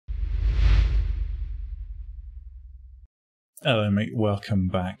Hello mate, welcome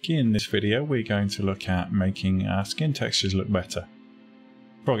back. In this video we're going to look at making our skin textures look better.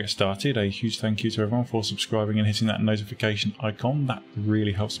 Before I get started, a huge thank you to everyone for subscribing and hitting that notification icon. That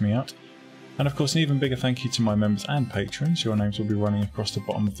really helps me out. And of course an even bigger thank you to my members and patrons. Your names will be running across the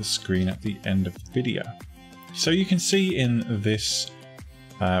bottom of the screen at the end of the video. So you can see in this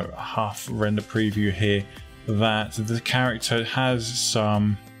half render preview here that the character has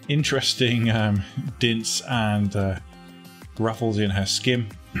some interesting dints and ruffles in her skin,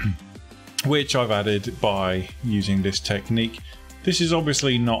 which I've added by using this technique. This is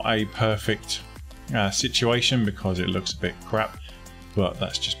obviously not a perfect situation because it looks a bit crap, but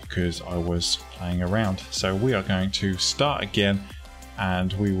that's just because I was playing around. So we are going to start again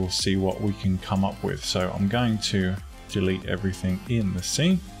and we will see what we can come up with. So I'm going to delete everything in the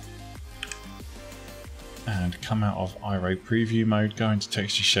scene and come out of iRay preview mode, go into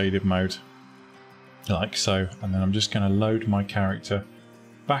texture shaded mode like so, and then I'm just going to load my character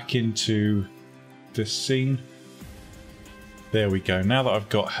back into the scene. There we go. Now that I've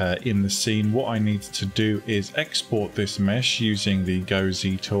got her in the scene, what I need to do is export this mesh using the Go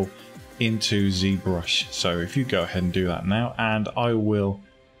Z tool into zBrush. So if you go ahead and do that now, and I will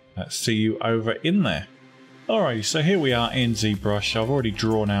see you over in there. Alright, so here we are in zBrush. I've already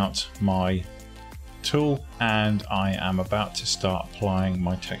drawn out my tool and I am about to start applying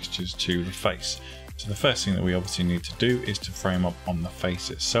my textures to the face. So the first thing that we obviously need to do is to frame up on the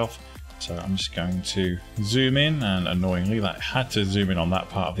face itself. So I'm just going to zoom in, and annoyingly that had to zoom in on that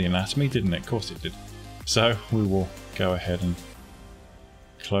part of the anatomy, didn't it? Of course it did. So we will go ahead and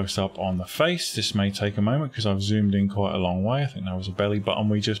close up on the face. This may take a moment because I've zoomed in quite a long way. I think that was a belly button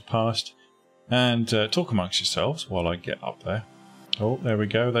we just passed. And talk amongst yourselves while I get up there. Oh, there we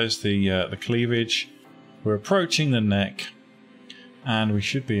go. There's the cleavage. We're approaching the neck, and we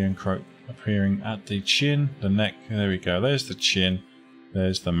should be appearing at the chin, the neck. There we go. There's the chin.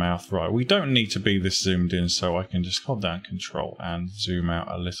 There's the mouth. Right. We don't need to be this zoomed in, so I can just hold down Control and zoom out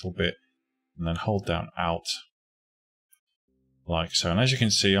a little bit, and then hold down Alt, like so. And as you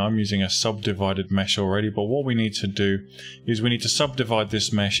can see, I'm using a subdivided mesh already. But what we need to do is we need to subdivide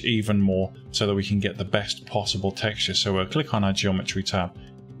this mesh even more so that we can get the best possible texture. So we'll click on our Geometry tab.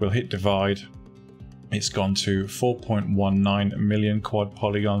 We'll hit Divide. It's gone to 4.19 million quad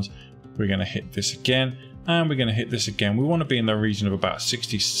polygons. We're going to hit this again, and we're going to hit this again. We want to be in the region of about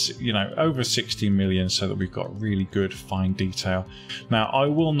 60, over 60 million, so that we've got really good fine detail. Now, I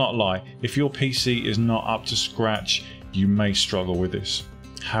will not lie, if your PC is not up to scratch, you may struggle with this.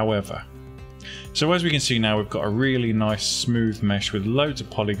 However, so as we can see now, we've got a really nice smooth mesh with loads of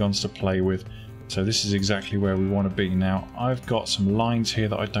polygons to play with. So this is exactly where we want to be. Now, I've got some lines here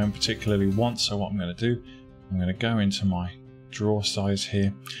that I don't particularly want, so what I'm going to do, I'm going to go into my draw size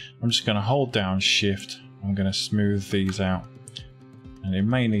here. I'm just going to hold down Shift. I'm going to smooth these out, and it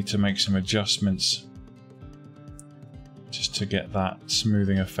may need to make some adjustments just to get that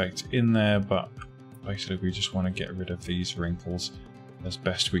smoothing effect in there, but basically we just want to get rid of these wrinkles as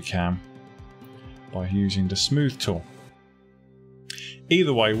best we can by using the smooth tool.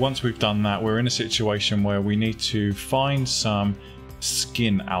 Either way, once we've done that, we're in a situation where we need to find some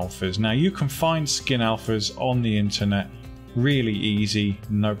skin alphas. Now, you can find skin alphas on the internet really easy,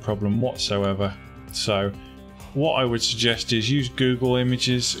 no problem whatsoever. So what I would suggest is use Google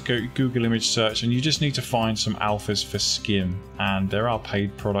Images, go Google image search, and you just need to find some alphas for skin, and there are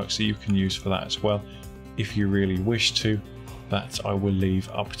paid products that you can use for that as well if you really wish to. That I will leave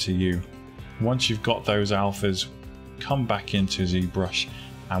up to you. Once you've got those alphas, come back into zBrush,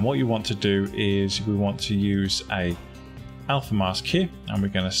 and what you want to do is we want to use a alpha mask here, and we're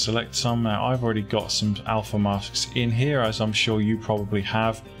going to select some. Now, I've already got some alpha masks in here, as I'm sure you probably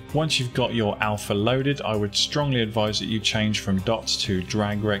have. Once you've got your alpha loaded, I would strongly advise that you change from dots to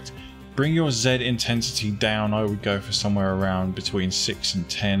drag rect. Bring your Z intensity down. I would go for somewhere around between 6 and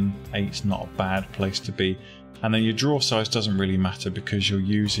 10. 8's not a bad place to be. And then your draw size doesn't really matter because you're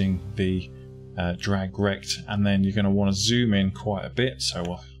using the drag rect, and then you're going to want to zoom in quite a bit. So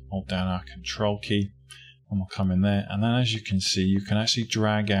we'll hold down our Control key and we'll come in there, and then as you can see, you can actually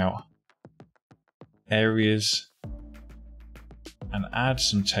drag out areas and add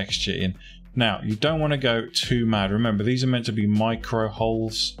some texture in. Now, you don't want to go too mad. Remember, these are meant to be micro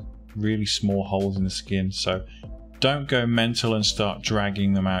holes, really small holes in the skin, so don't go mental and start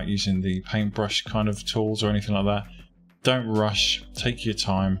dragging them out using the paintbrush kind of tools or anything like that. Don't rush, take your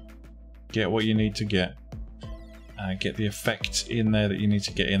time, get what you need to get. Get the effects in there that you need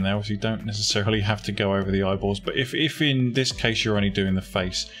to get in there. Obviously, you don't necessarily have to go over the eyeballs, but if in this case you're only doing the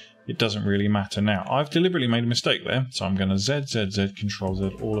face, it doesn't really matter. Now, I've deliberately made a mistake there, so I'm going to Z, Control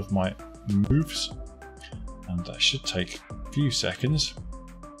Z all of my moves. And that should take a few seconds.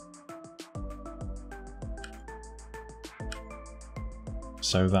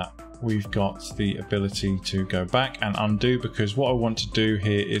 So that we've got the ability to go back and undo, because what I want to do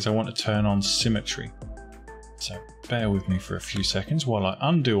here is I want to turn on symmetry. So bear with me for a few seconds while I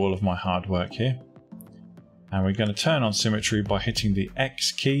undo all of my hard work here. And we're going to turn on symmetry by hitting the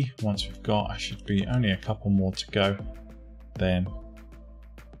X key. Once we've got, I should be only a couple more to go, then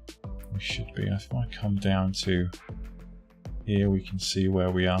we should be. If I come down to here, we can see where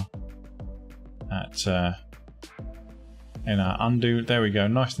we are at in our undo. There we go,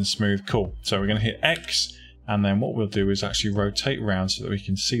 nice and smooth, cool. So we're going to hit X, and then what we'll do is actually rotate around so that we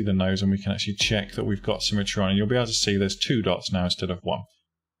can see the nose and we can actually check that we've got symmetry on. And you'll be able to see there's 2 dots now instead of 1,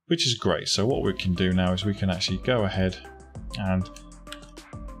 which is great. So what we can do now is we can actually go ahead and,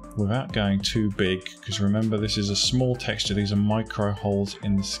 without going too big, because remember this is a small texture, these are micro holes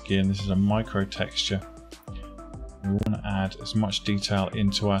in the skin, this is a micro texture. We want to add as much detail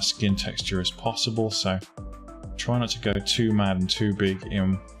into our skin texture as possible, so try not to go too mad and too big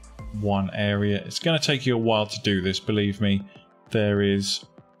in one area. It's going to take you a while to do this, believe me. There is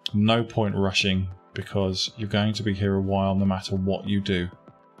no point rushing, because you're going to be here a while no matter what you do.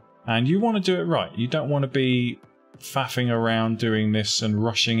 And you want to do it right. You don't want to be faffing around doing this and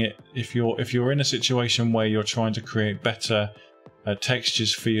rushing it. If you're in a situation where you're trying to create better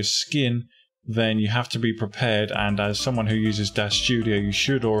textures for your skin, then you have to be prepared. And as someone who uses Daz Studio, you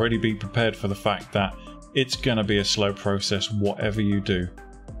should already be prepared for the fact that it's going to be a slow process whatever you do.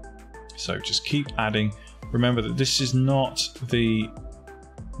 So just keep adding. Remember that this is not the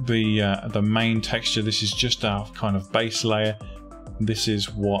main texture. This is just our kind of base layer. This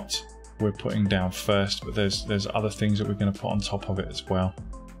is what we're putting down first, but there's other things that we're going to put on top of it as well.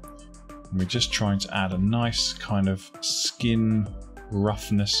 And we're just trying to add a nice kind of skin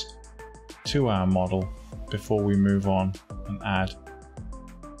roughness to our model before we move on and add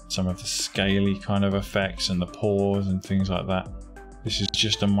some of the scaly kind of effects and the pores and things like that. This is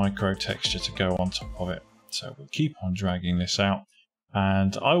just a micro texture to go on top of it. So we'll keep on dragging this out,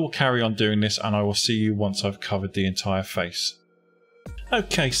 and I will carry on doing this, and I will see you once I've covered the entire face.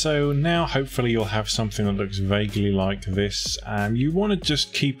 Okay, so now hopefully you'll have something that looks vaguely like this. You want to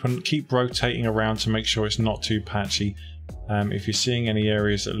just keep rotating around to make sure it's not too patchy. If you're seeing any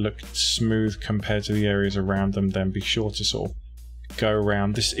areas that look smooth compared to the areas around them, then be sure to sort of go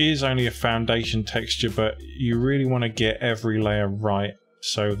around. This is only a foundation texture, but you really want to get every layer right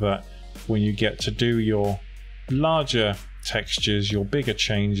so that when you get to do your larger textures, your bigger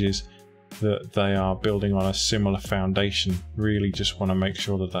changes, that they are building on a similar foundation. Really just want to make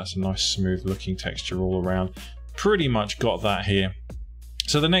sure that that's a nice smooth looking texture all around. Pretty much got that here.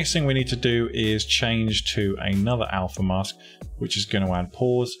 So the next thing we need to do is change to another alpha mask, which is going to add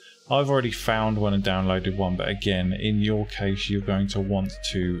pores. I've already found one and downloaded one, but again, in your case, you're going to want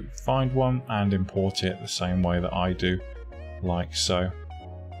to find one and import it the same way that I do, like so.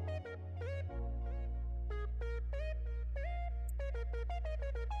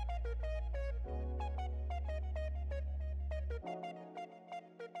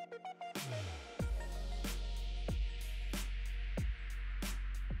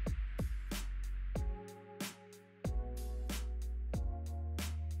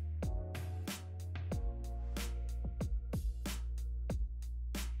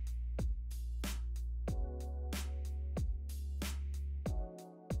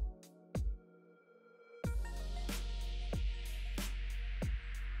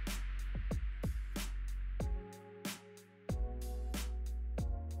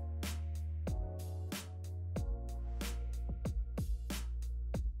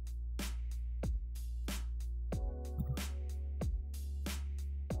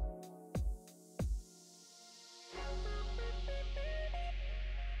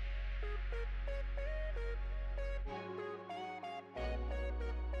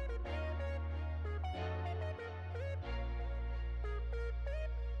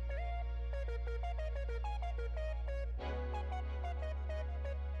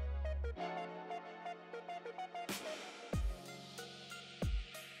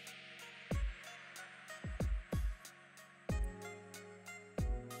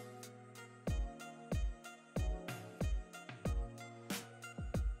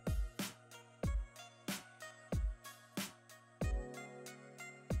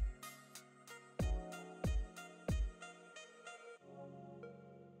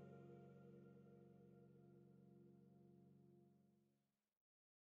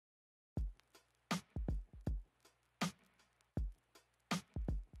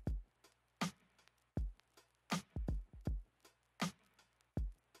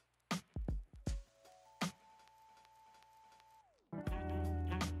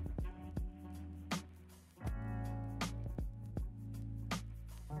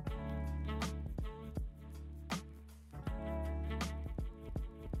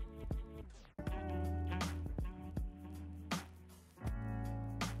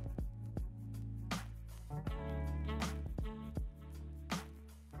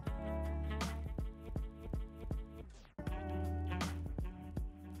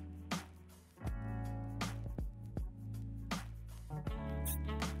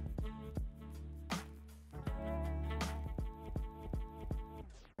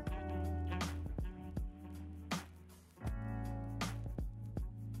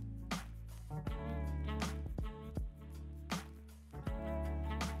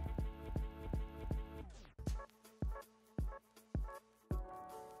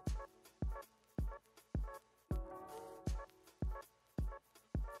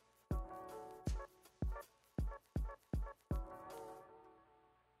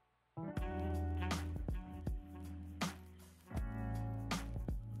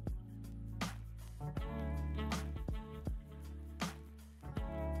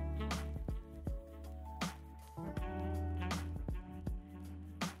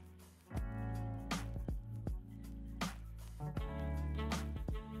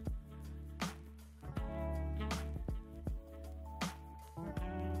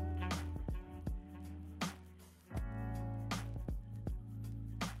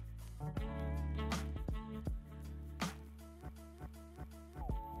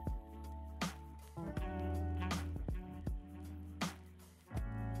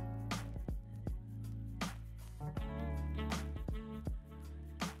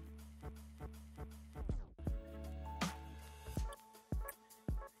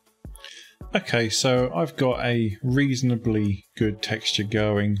 Okay, so I've got a reasonably good texture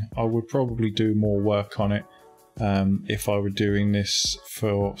going. I would probably do more work on it if I were doing this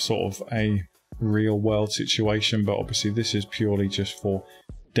for sort of a real world situation, but obviously this is purely just for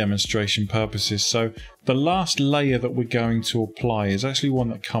demonstration purposes. So the last layer that we're going to apply is actually one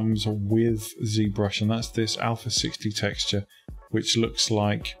that comes with zBrush, and that's this Alpha 60 texture, which looks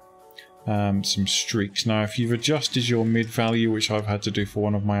like some streaks. Now if you've adjusted your mid value, which I've had to do for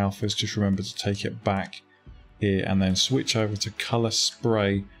one of my alphas, just remember to take it back here and then switch over to color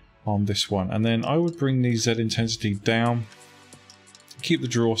spray on this one, and then I would bring the Z intensity down, keep the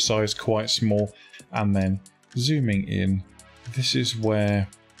draw size quite small, and then zooming in. This is where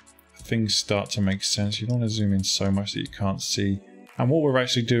things start to make sense. You don't want to zoom in so much that you can't see. And what we're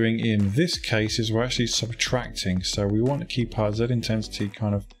actually doing in this case is we're actually subtracting, so we want to keep our Z intensity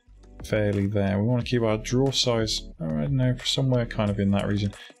kind of fairly there. We want to keep our draw size, I don't know, somewhere kind of in that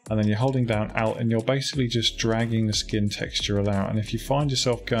region, and then you're holding down Alt and you're basically just dragging the skin texture out. And if you find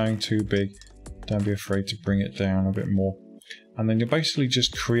yourself going too big, don't be afraid to bring it down a bit more, and then you're basically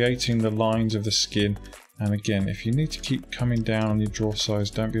just creating the lines of the skin. And again, if you need to keep coming down on your draw size,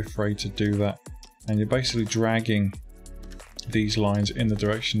 don't be afraid to do that, and you're basically dragging these lines in the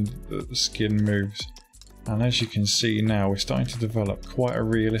direction that the skin moves. And as you can see now, we're starting to develop quite a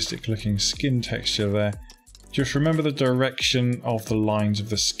realistic looking skin texture there. Just remember the direction of the lines of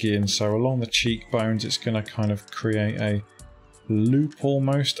the skin. So along the cheekbones, it's going to kind of create a loop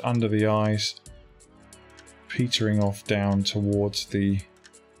almost under the eyes, petering off down towards the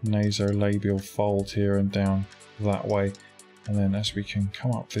nasolabial fold here and down that way. And then as we can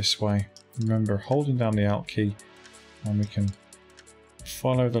come up this way, remember holding down the Alt key, and we can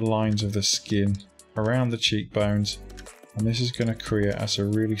follow the lines of the skin around the cheekbones, and this is going to create us a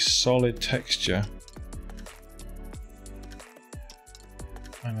really solid texture.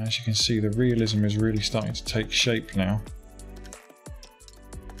 And as you can see, the realism is really starting to take shape now.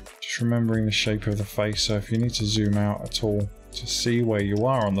 Just remembering the shape of the face, so if you need to zoom out at all to see where you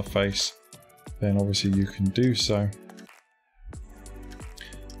are on the face, then obviously you can do so.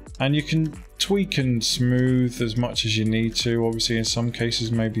 And you can tweak and smooth as much as you need to. Obviously in some cases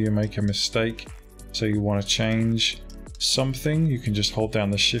maybe you make a mistake, so you want to change something, you can just hold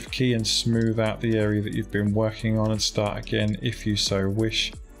down the Shift key and smooth out the area that you've been working on and start again if you so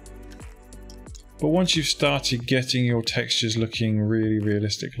wish. But once you've started getting your textures looking really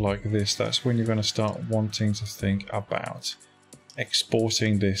realistic like this, that's when you're going to start wanting to think about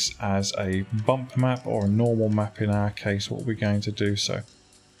exporting this as a bump map, or a normal map in our case, what we're going to do. So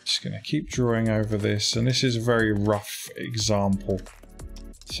just going to keep drawing over this, and this is a very rough example,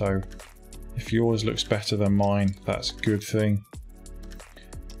 so if yours looks better than mine, that's a good thing.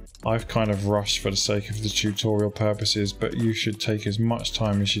 I've kind of rushed for the sake of the tutorial purposes, but you should take as much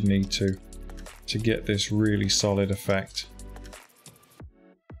time as you need to get this really solid effect.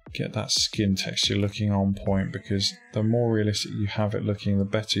 Get that skin texture looking on point, because the more realistic you have it looking, the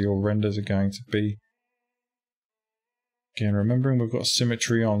better your renders are going to be. Again, remembering we've got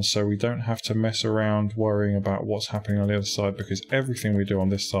symmetry on, so we don't have to mess around worrying about what's happening on the other side, because everything we do on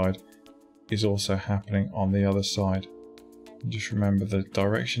this side is also happening on the other side. And just remember the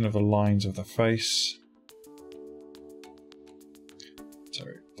direction of the lines of the face. So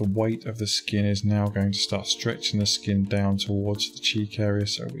the weight of the skin is now going to start stretching the skin down towards the cheek area,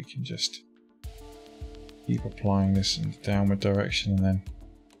 so we can just keep applying this in the downward direction and then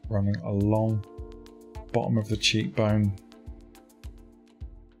running along the bottom of the cheekbone.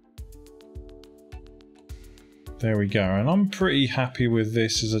 There we go, and I'm pretty happy with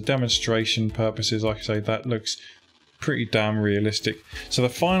this as a demonstration purposes. Like I say, that looks pretty damn realistic. So the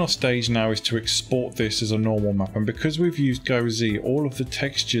final stage now is to export this as a normal map, and because we've used GoZ, all of the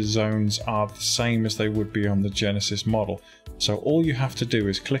texture zones are the same as they would be on the Genesis model. So all you have to do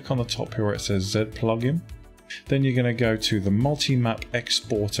is click on the top here where it says Z plugin, then you're going to go to the multi-map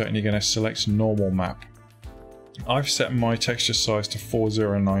exporter and you're going to select normal map. I've set my texture size to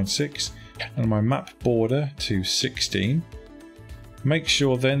 4096 and my map border to 16. Make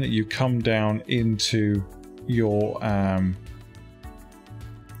sure then that you come down into your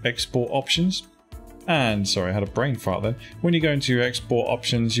export options, and sorry, I had a brain fart then. When you go into your export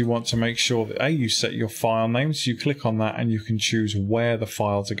options, you want to make sure that you set your file name, so you click on that and you can choose where the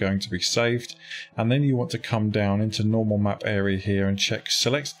files are going to be saved, and then you want to come down into normal map area here and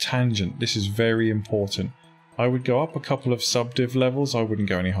select tangent. This is very important. I would go up a couple of subdiv levels. I wouldn't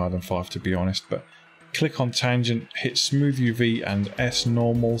go any higher than 5 to be honest, but click on tangent, hit smooth UV and S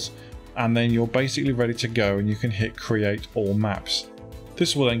normals, and then you're basically ready to go, and you can hit create all maps.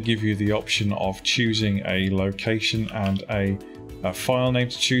 This will then give you the option of choosing a location and a file name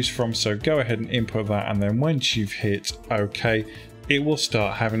to choose from, so go ahead and input that, and then once you've hit OK, it will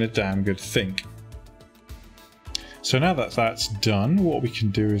start having a damn good think. So now that that's done, what we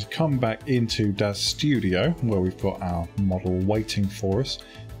can do is come back into Daz Studio, where we've got our model waiting for us,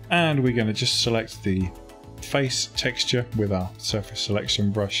 and we're going to just select the face texture with our surface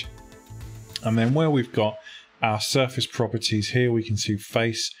selection brush. And then where we've got our surface properties here, we can see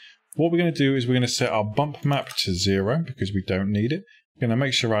face. What we're going to do is we're going to set our bump map to 0 because we don't need it. We're going to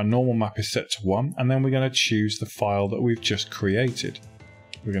make sure our normal map is set to 1, and then we're going to choose the file that we've just created.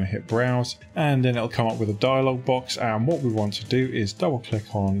 We're going to hit browse, and then it'll come up with a dialog box, and what we want to do is double click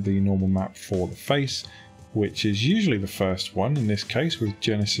on the normal map for the face, which is usually the first one in this case with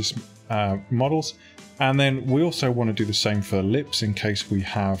Genesis models. And then we also want to do the same for the lips in case we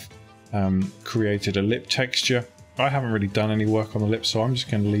have created a lip texture. I haven't really done any work on the lips, so I'm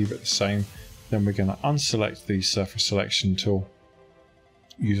just going to leave it the same. Then we're going to unselect the surface selection tool,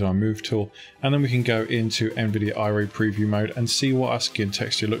 use our move tool, and then we can go into NVIDIA iRay preview mode and see what our skin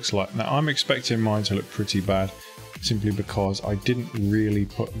texture looks like. Now I'm expecting mine to look pretty bad, simply because I didn't really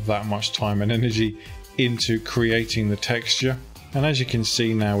put that much time and energy into creating the texture. And as you can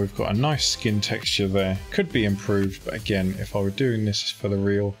see now, we've got a nice skin texture there. Could be improved, but again, if I were doing this for the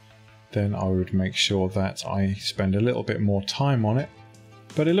real, then I would make sure that I spend a little bit more time on it.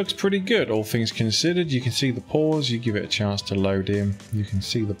 But it looks pretty good, all things considered. You can see the pores, you give it a chance to load in, you can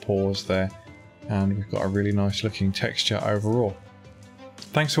see the pores there, and we've got a really nice looking texture overall.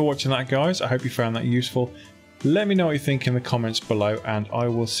 Thanks for watching that, guys. I hope you found that useful. Let me know what you think in the comments below, and I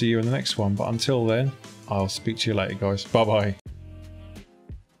will see you in the next one. But until then, I'll speak to you later, guys. Bye bye.